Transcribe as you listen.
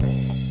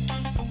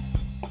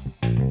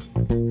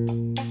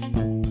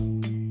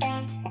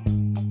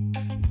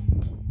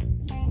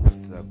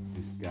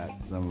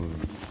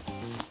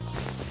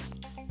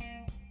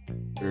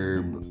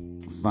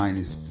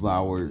finest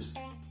flowers,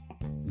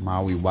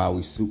 Mauie,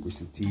 Wowie, Super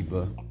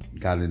Sativa.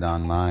 Got it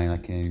online. I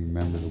can't even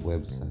remember the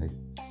website.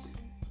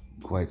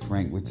 Quite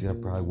frank with you, I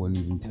probably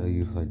wouldn't even tell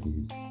you if I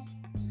did.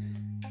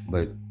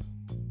 But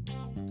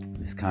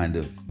this kind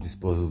of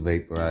disposable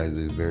vaporizer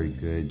is very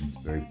good. It's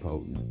very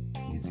potent.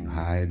 It's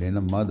higher than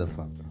a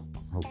motherfucker.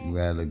 Hope you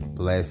had a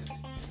blessed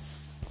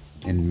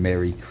and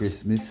Merry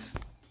Christmas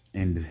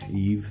and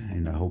Eve,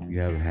 and I hope you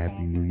have a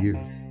Happy New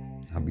Year.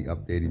 I'll be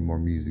updating more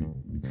music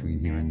between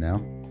here and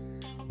now.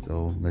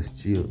 So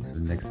let's chill to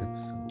the next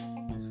episode.